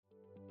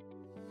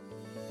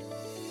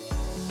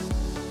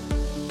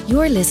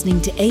You're listening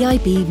to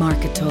AIB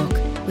Market Talk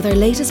with our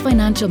latest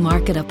financial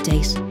market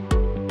update.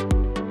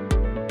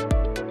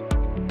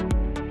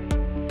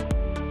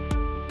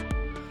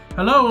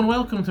 Hello and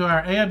welcome to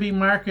our AIB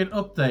Market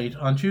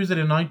Update on Tuesday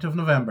the 9th of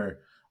November.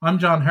 I'm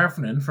John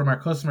Heffernan from our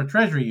Customer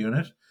Treasury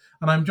Unit,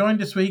 and I'm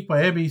joined this week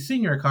by AIB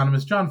Senior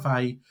Economist John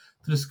Fahey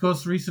to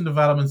discuss recent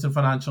developments in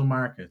financial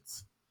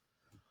markets.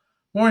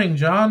 Morning,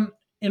 John.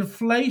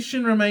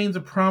 Inflation remains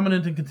a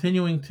prominent and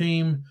continuing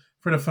theme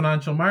for the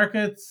financial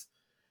markets.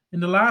 In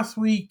the last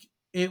week,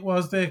 it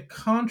was the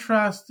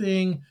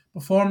contrasting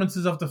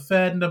performances of the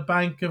Fed and the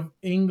Bank of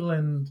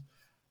England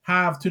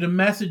have to the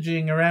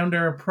messaging around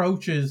their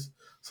approaches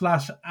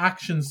 /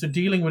 actions to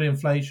dealing with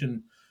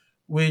inflation,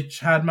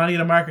 which had many of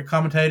the market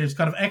commentators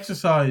kind of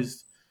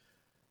exercised.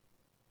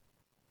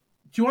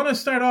 Do you want to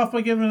start off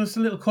by giving us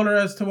a little colour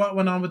as to what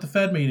went on with the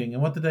Fed meeting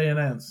and what did they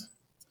announce?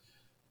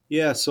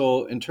 Yeah,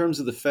 so in terms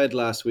of the Fed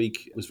last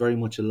week, it was very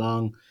much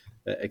along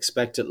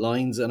expected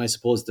lines. And I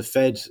suppose the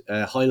Fed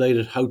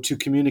highlighted how to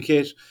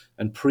communicate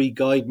and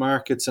pre-guide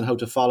markets and how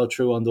to follow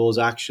through on those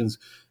actions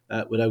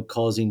without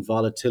causing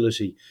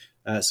volatility.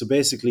 So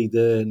basically,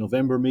 the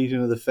November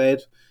meeting of the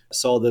Fed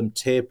saw them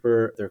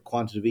taper their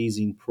quantitative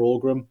easing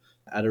program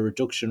at a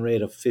reduction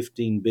rate of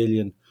 15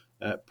 billion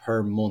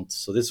per month.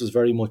 So this was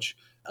very much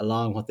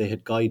along what they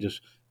had guided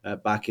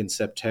back in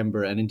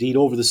September. And indeed,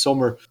 over the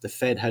summer, the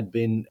Fed had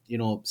been,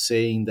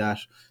 saying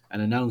that an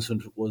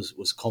announcement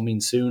was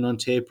coming soon on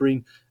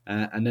tapering.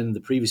 And then in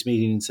the previous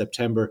meeting in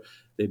September,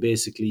 they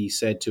basically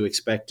said to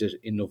expect it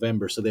in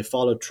November. So they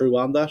followed through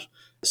on that.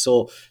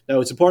 So now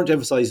it's important to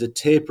emphasize that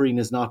tapering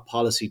is not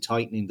policy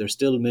tightening. They're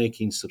still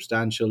making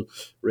substantial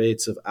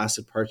rates of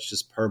asset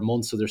purchases per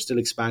month. So they're still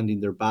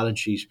expanding their balance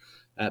sheet.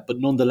 But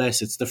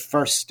nonetheless, it's the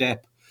first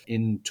step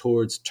in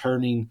towards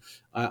turning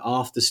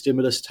off the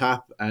stimulus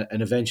tap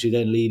and eventually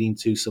then leading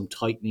to some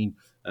tightening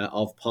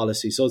of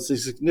policy. So it's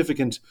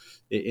significant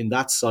in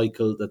that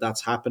cycle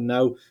that's happened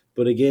now.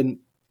 But again,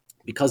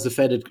 because the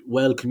Fed had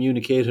well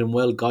communicated and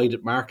well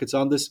guided markets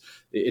on this,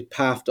 it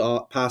passed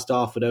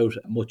off without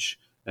much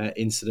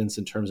incidence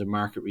in terms of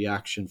market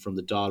reaction from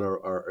the dollar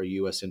or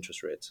US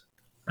interest rates.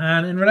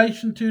 And in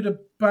relation to the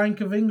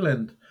Bank of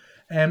England,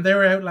 they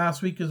were out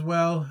last week as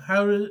well.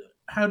 How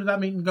did that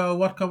meeting go?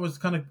 What was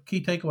kind of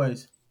key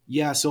takeaways?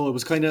 Yeah, so it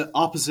was kind of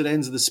opposite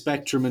ends of the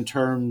spectrum in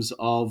terms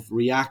of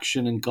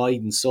reaction and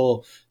guidance.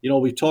 So,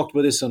 we've talked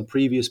about this on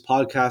previous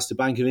podcasts. The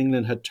Bank of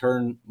England had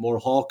turned more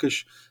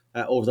hawkish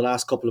over the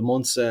last couple of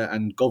months,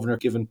 and Governor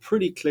given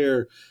pretty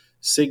clear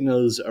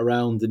signals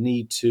around the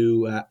need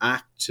to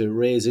act to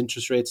raise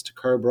interest rates to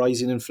curb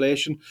rising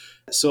inflation.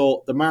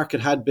 So the market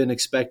had been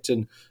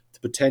expecting the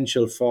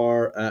potential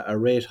for a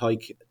rate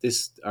hike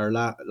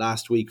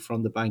last week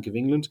from the Bank of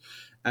England.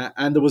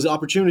 And there was an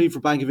opportunity for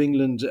Bank of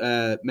England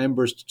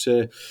members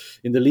to,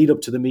 in the lead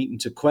up to the meeting,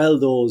 to quell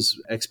those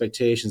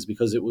expectations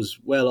because it was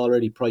well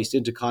already priced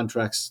into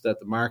contracts that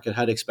the market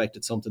had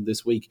expected something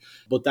this week,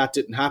 but that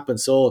didn't happen.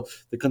 So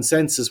the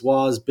consensus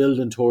was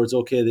building towards,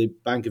 the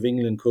Bank of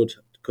England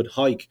could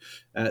hike.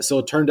 So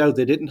it turned out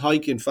they didn't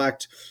hike. In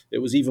fact, it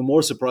was even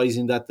more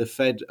surprising that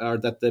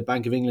the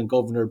Bank of England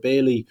Governor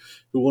Bailey,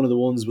 who one of the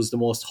ones was the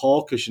most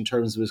hawkish in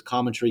terms of his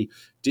commentary,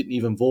 didn't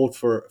even vote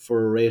for a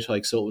rate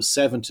hike. So it was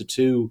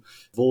 7-2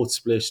 vote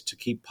split to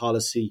keep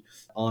policy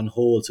on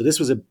hold. So this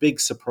was a big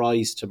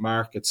surprise to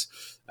markets.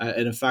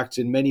 And in fact,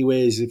 in many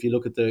ways, if you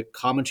look at the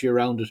commentary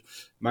around it,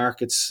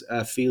 markets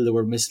feel they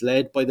were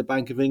misled by the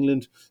Bank of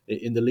England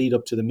in the lead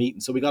up to the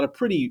meeting. So we got a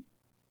pretty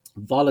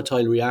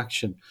volatile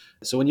reaction.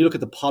 So when you look at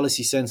the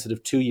policy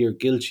sensitive 2-year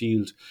gilt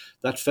yield,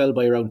 that fell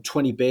by around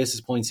 20 basis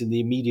points in the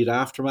immediate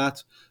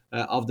aftermath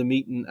of the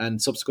meeting,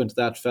 and subsequent to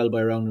that fell by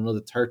around another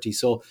 30.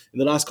 So in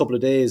the last couple of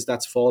days,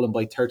 that's fallen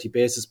by 30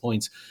 basis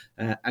points.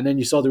 And then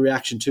you saw the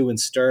reaction too in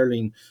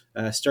sterling.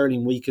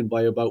 Sterling weakened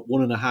by about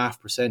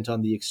 1.5%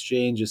 on the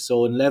exchanges.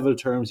 So in level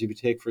terms, if you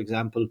take, for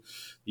example,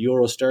 the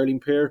euro sterling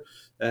pair,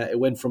 it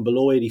went from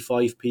below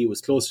 85p, it was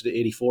closer to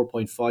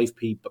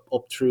 84.5p,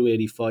 up through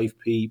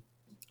 85p,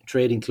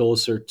 trading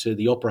closer to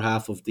the upper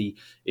half of the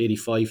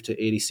 85 to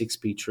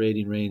 86p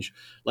trading range.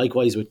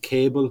 Likewise with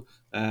cable,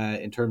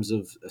 in terms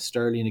of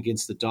sterling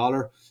against the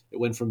dollar, it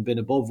went from being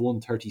above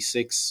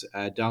 136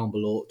 down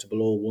below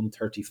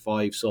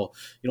 135. So,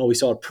 we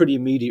saw a pretty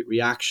immediate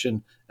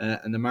reaction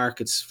and the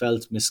markets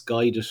felt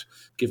misguided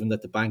given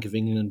that the Bank of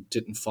England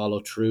didn't follow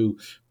through.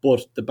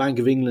 But the Bank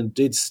of England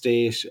did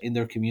state in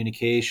their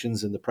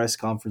communications in the press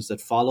conference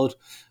that followed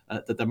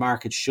that the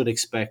market should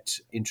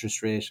expect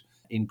interest rate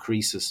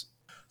increases.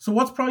 So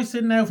what's priced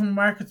in now from a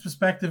market's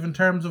perspective in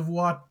terms of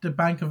what the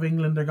Bank of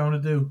England are going to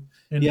do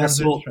in terms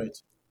of interest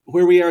rates?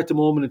 Where we are at the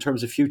moment in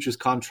terms of futures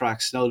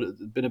contracts, now there's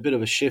been a bit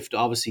of a shift,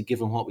 obviously,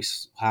 given what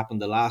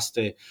happened the last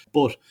day.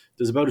 But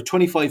there's about a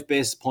 25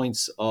 basis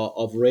points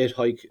of rate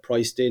hike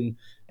priced in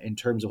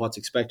terms of what's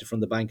expected from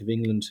the Bank of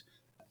England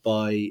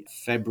by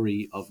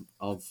February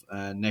of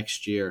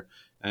next year.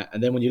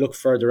 And then when you look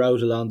further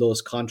out along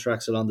those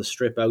contracts, along the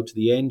strip out to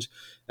the end,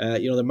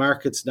 the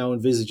market's now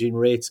envisaging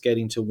rates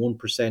getting to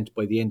 1%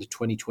 by the end of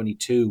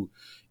 2022.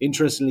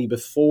 Interestingly,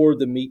 before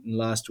the meeting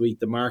last week,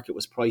 the market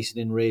was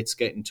pricing in rates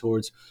getting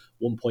towards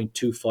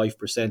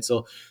 1.25%.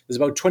 So there's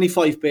about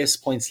 25 basis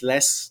points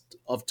less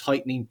of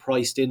tightening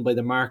priced in by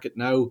the market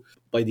now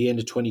by the end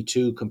of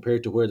 22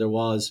 compared to where there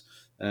was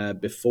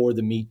before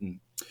the meeting.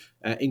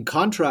 In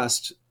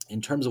contrast, in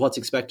terms of what's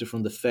expected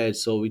from the Fed,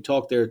 so we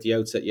talked there at the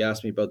outset, you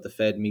asked me about the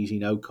Fed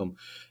meeting outcome.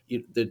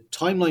 The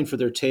timeline for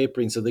their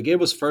tapering, so they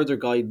gave us further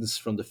guidance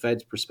from the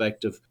Fed's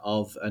perspective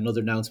of another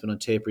announcement on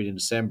tapering in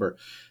December.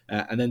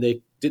 And then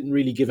they didn't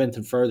really give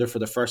anything further for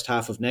the first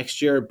half of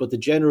next year. But the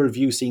general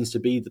view seems to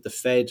be that the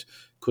Fed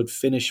could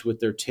finish with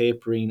their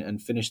tapering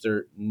and finish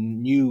their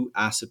new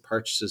asset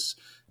purchases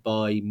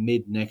by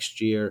mid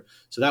next year.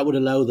 So that would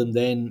allow them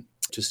then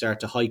to start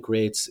to hike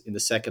rates in the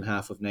second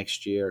half of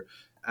next year.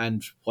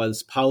 And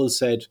whilst Powell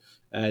said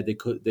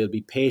they'll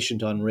be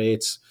patient on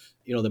rates,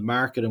 the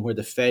market and where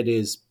the Fed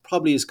is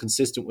probably is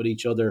consistent with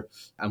each other.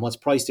 And what's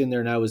priced in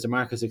there now is the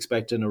market's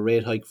expecting a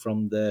rate hike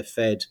from the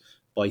Fed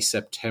by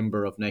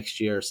September of next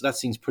year. So that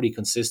seems pretty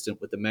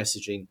consistent with the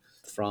messaging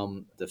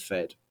from the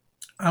Fed.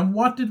 And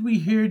what did we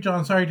hear,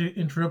 John? Sorry to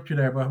interrupt you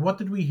there, but what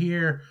did we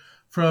hear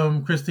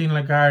from Christine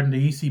Lagarde and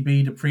the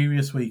ECB the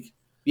previous week?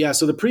 Yeah,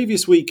 so the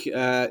previous week,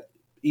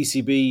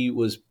 ECB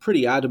was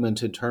pretty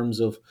adamant in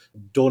terms of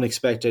don't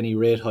expect any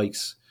rate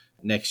hikes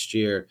next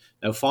year.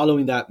 Now,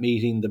 following that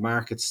meeting, the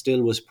market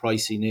still was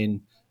pricing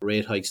in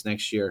rate hikes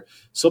next year.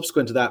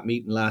 Subsequent to that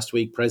meeting last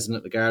week,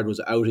 President Lagarde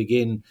was out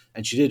again,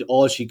 and she did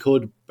all she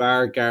could,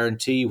 bar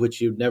guarantee,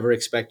 which you'd never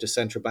expect a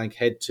central bank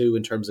head to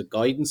in terms of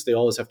guidance. They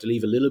always have to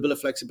leave a little bit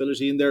of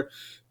flexibility in there.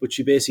 But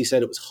she basically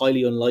said it was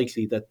highly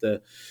unlikely that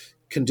the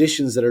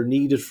conditions that are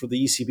needed for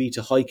the ECB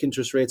to hike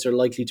interest rates are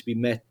likely to be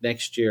met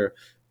next year.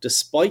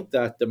 Despite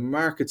that, the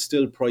market's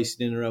still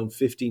pricing in around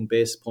 15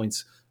 basis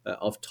points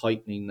of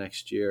tightening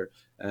next year,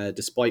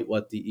 despite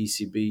what the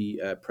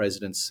ECB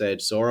president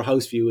said. So our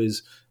house view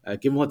is,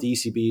 given what the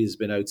ECB has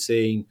been out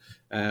saying,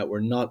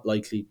 we're not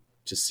likely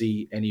to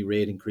see any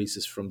rate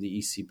increases from the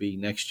ECB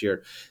next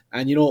year.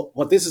 And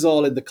what this is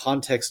all in the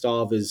context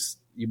of is,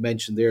 you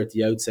mentioned there at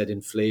the outset,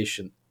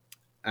 inflation.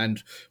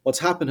 And what's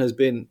happened has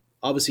been,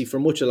 obviously for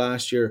much of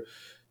last year,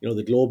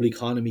 the global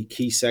economy,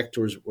 key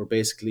sectors were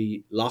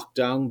basically locked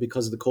down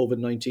because of the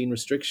COVID-19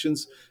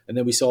 restrictions. And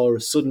then we saw a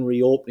sudden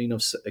reopening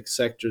of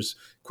sectors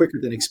quicker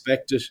than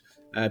expected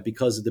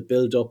because of the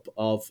build-up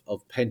of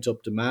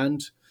pent-up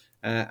demand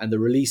and the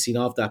releasing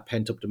of that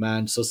pent-up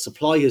demand. So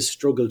supply has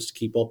struggled to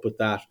keep up with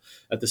that.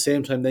 At the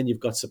same time, then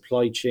you've got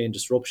supply chain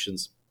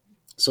disruptions.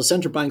 So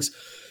central banks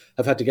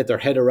have had to get their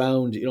head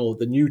around,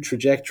 the new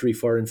trajectory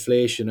for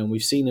inflation. And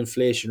we've seen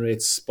inflation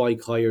rates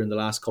spike higher in the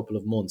last couple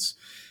of months.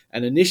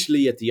 And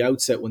initially at the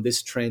outset, when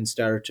this trend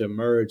started to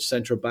emerge,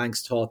 central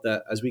banks thought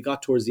that as we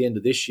got towards the end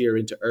of this year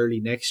into early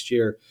next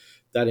year,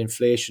 that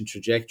inflation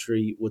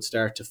trajectory would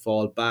start to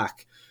fall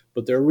back.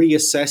 But their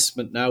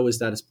reassessment now is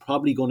that it's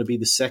probably going to be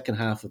the second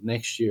half of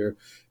next year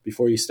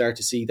before you start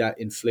to see that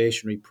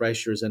inflationary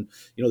pressures. And,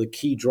 the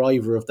key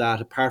driver of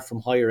that, apart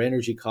from higher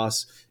energy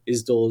costs,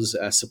 is those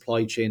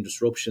supply chain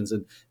disruptions.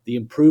 And the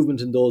improvement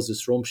in those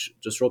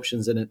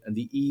disruptions and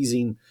the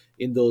easing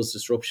in those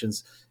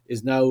disruptions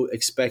is now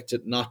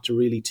expected not to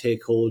really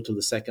take hold till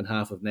the second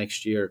half of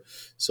next year.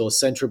 So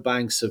central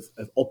banks have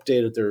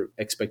updated their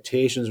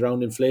expectations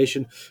around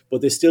inflation,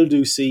 but they still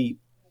do see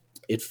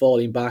it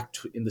falling back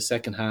in the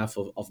second half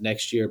of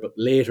next year, but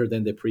later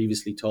than they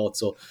previously thought.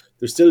 So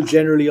they're still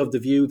generally of the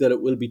view that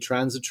it will be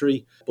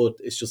transitory, but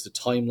it's just the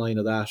timeline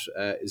of that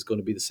is going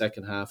to be the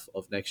second half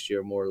of next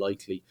year, more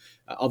likely.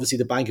 Obviously,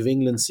 the Bank of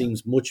England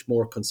seems much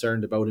more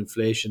concerned about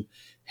inflation,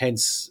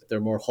 hence their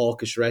more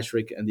hawkish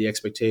rhetoric and the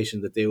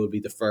expectation that they will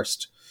be the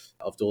first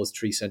of those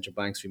three central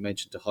banks we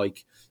mentioned to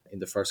hike in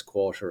the first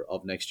quarter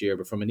of next year.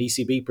 But from an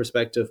ECB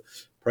perspective,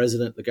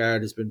 President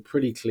Lagarde has been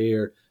pretty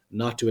clear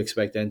not to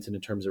expect anything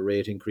in terms of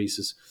rate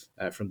increases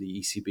from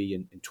the ECB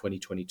in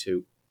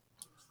 2022.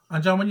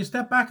 And John, when you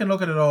step back and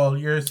look at it all,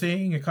 you're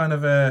seeing a kind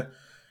of a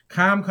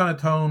calm kind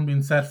of tone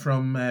being set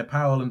from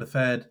Powell and the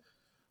Fed.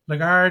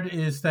 Lagarde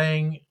is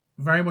staying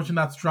very much in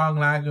that strong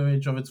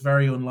language of it's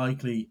very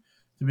unlikely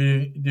to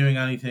be doing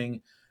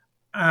anything.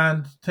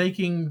 And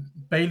taking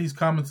Bailey's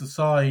comments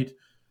aside,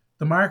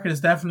 the market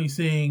is definitely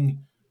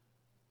seeing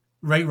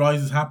rate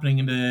rises happening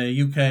in the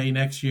UK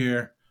next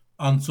year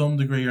on some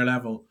degree or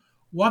level.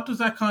 What does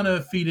that kind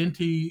of feed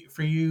into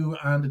for you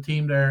and the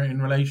team there in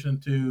relation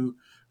to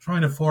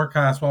trying to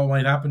forecast what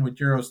might happen with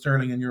euro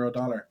sterling and euro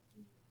dollar?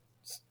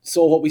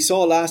 So what we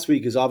saw last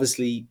week is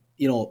obviously,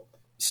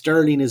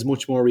 sterling is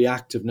much more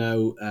reactive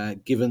now,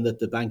 given that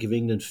the Bank of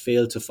England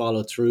failed to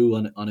follow through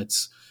on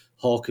its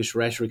hawkish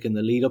rhetoric in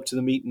the lead up to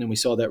the meeting, and we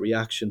saw that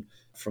reaction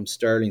from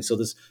sterling. So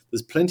there's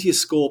plenty of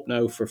scope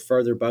now for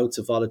further bouts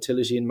of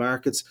volatility in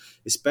markets,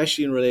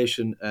 especially in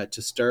relation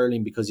to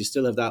sterling, because you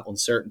still have that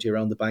uncertainty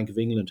around the Bank of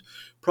England.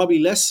 Probably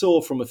less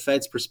so from a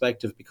Fed's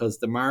perspective, because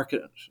the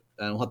market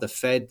and what the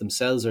Fed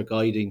themselves are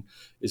guiding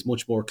is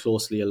much more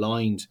closely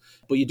aligned.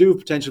 But you do have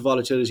potential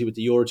volatility with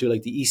the euro too.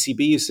 Like the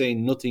ECB is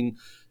saying nothing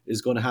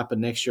is going to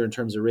happen next year in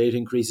terms of rate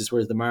increases,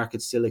 whereas the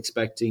market's still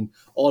expecting,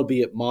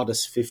 albeit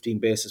modest, 15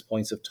 basis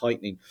points of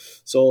tightening.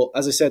 So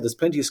as I said, there's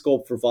plenty of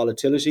scope for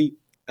volatility,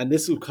 and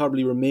this will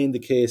probably remain the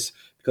case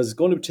because it's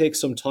going to take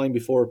some time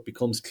before it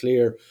becomes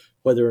clear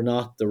whether or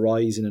not the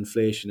rise in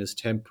inflation is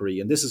temporary.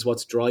 And this is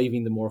what's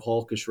driving the more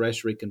hawkish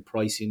rhetoric and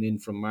pricing in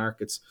from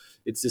markets.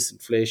 It's this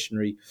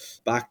inflationary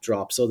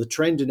backdrop. So the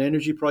trend in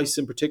energy prices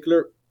in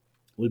particular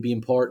will be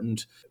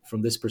important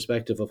from this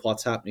perspective of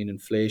what's happening in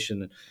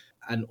inflation.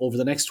 And over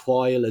the next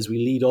while, as we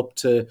lead up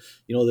to,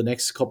 the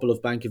next couple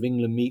of Bank of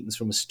England meetings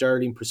from a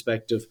sterling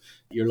perspective,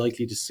 you're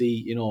likely to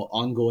see,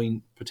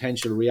 ongoing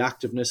potential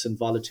reactiveness and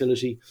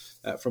volatility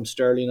from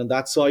sterling on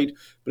that side.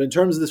 But in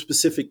terms of the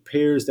specific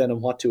pairs then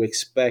and what to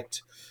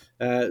expect,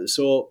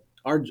 so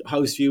our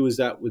house view is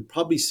that we'll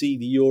probably see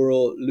the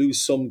euro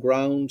lose some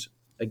ground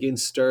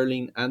against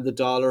sterling and the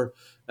dollar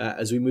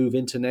as we move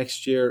into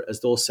next year, as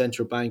those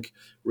central bank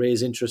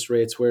raise interest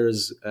rates,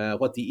 whereas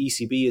what the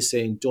ECB is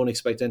saying, don't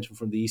expect anything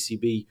from the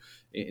ECB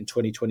in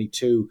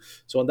 2022.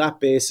 So on that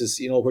basis,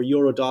 where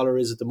euro dollar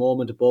is at the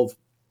moment above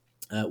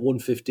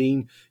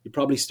 115, you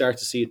probably start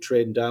to see it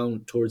trading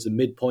down towards the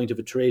midpoint of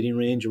a trading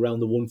range around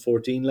the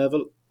 114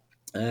 level.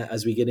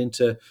 As we get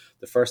into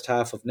the first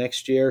half of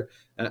next year.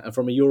 And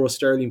from a euro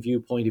sterling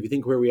viewpoint, if you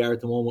think where we are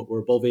at the moment, we're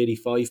above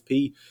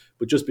 85p,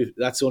 but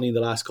that's only in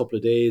the last couple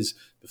of days.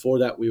 Before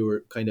that, we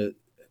were kind of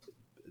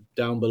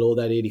down below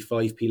that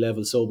 85p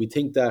level. So we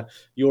think that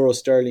euro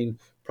sterling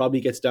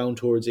probably gets down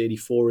towards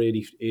 84,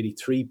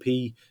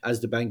 83p as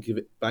the Bank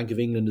of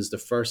England is the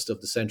first of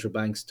the central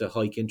banks to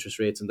hike interest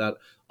rates, and that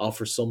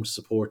offers some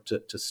support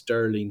to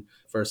sterling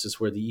versus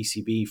where the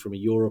ECB from a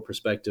euro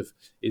perspective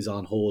is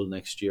on hold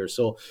next year.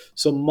 So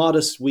some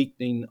modest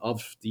weakening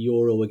of the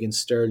euro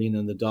against sterling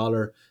and the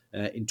dollar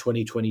in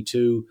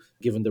 2022,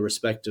 given the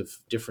respective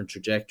different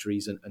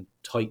trajectories and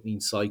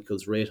tightening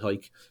cycles, rate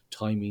hike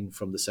timing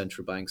from the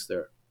central banks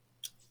there.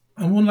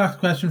 And one last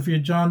question for you,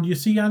 John. Do you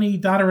see any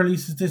data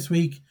releases this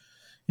week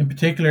in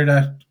particular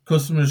that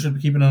customers should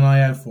be keeping an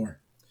eye out for?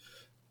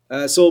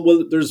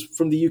 There's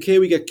from the UK,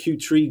 we get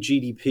Q3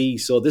 GDP.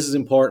 So this is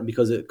important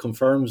because it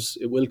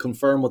will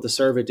confirm what the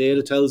survey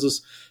data tells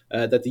us,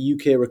 that the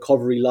UK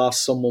recovery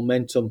lost some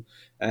momentum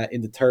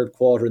in the third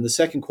quarter. In the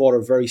second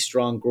quarter, very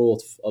strong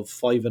growth of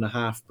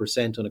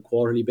 5.5% on a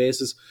quarterly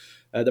basis.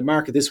 The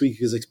market this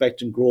week is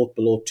expecting growth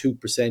below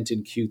 2%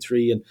 in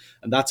Q3,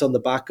 and that's on the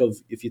back of,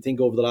 if you think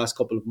over the last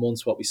couple of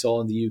months, what we saw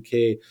in the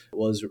UK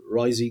was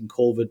rising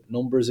COVID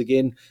numbers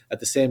again. At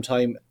the same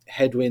time,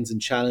 headwinds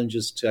and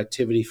challenges to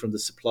activity from the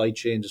supply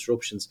chain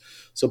disruptions.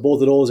 So both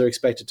of those are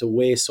expected to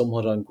weigh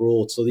somewhat on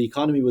growth. So the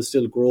economy will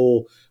still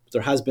grow, but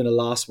there has been a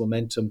lost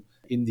momentum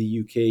in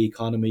the UK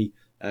economy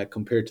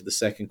compared to the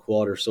second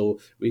quarter. So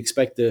we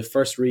expect the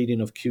first reading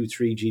of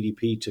Q3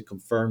 GDP to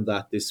confirm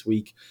that this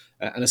week.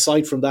 And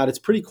aside from that, it's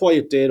pretty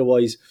quiet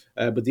data-wise,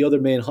 but the other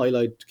main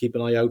highlight to keep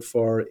an eye out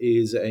for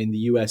is in the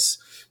US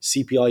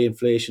CPI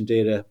inflation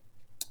data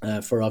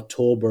for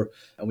October,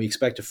 and we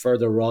expect a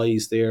further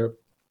rise there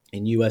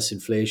in US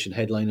inflation,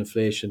 headline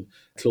inflation,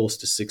 close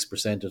to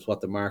 6% is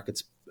what the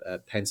market's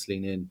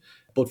penciling in.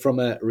 But from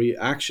a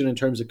reaction in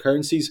terms of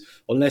currencies,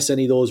 unless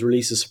any of those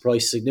releases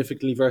surprise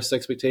significantly versus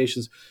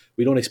expectations,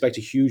 we don't expect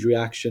a huge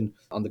reaction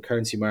on the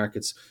currency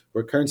markets.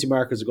 Where currency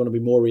markets are going to be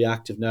more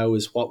reactive now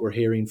is what we're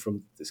hearing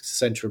from the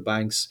central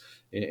banks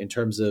in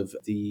terms of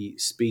the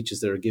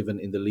speeches that are given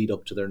in the lead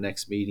up to their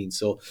next meeting.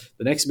 So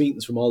the next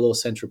meetings from all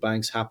those central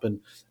banks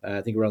happen,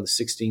 I think, around the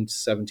 16th,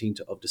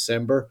 17th of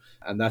December.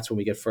 And that's when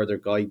we get further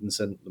guidance,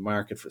 and the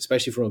market,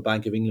 especially from a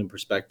Bank of England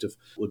perspective,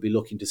 will be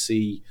looking to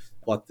see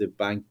what the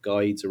bank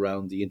guides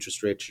around the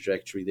interest rate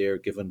trajectory there,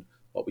 given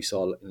what we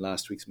saw in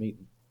last week's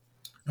meeting.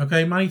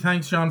 Okay, many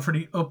thanks, John, for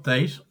the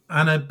update.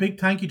 And a big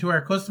thank you to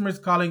our customers,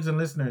 colleagues and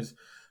listeners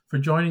for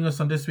joining us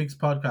on this week's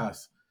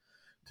podcast.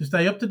 To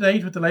stay up to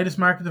date with the latest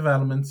market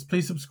developments,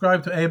 please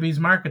subscribe to AIB's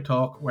Market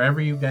Talk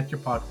wherever you get your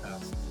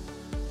podcasts.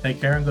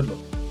 Take care and good luck.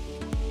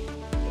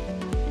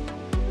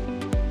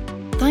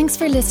 Thanks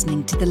for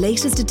listening to the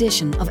latest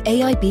edition of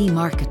AIB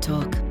Market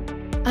Talk.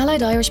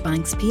 Allied Irish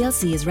Banks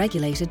plc is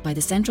regulated by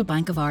the Central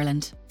Bank of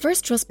Ireland.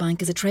 First Trust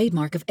Bank is a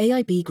trademark of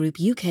AIB Group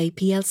UK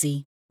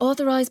plc,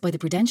 authorised by the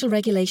Prudential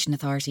Regulation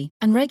Authority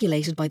and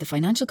regulated by the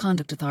Financial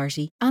Conduct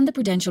Authority and the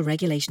Prudential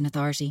Regulation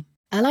Authority.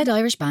 Allied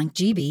Irish Bank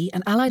GB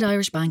and Allied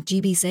Irish Bank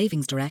GB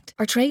Savings Direct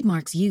are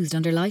trademarks used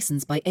under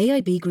licence by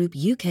AIB Group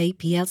UK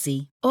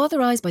plc,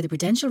 authorised by the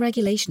Prudential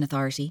Regulation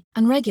Authority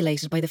and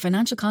regulated by the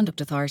Financial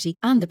Conduct Authority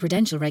and the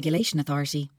Prudential Regulation Authority.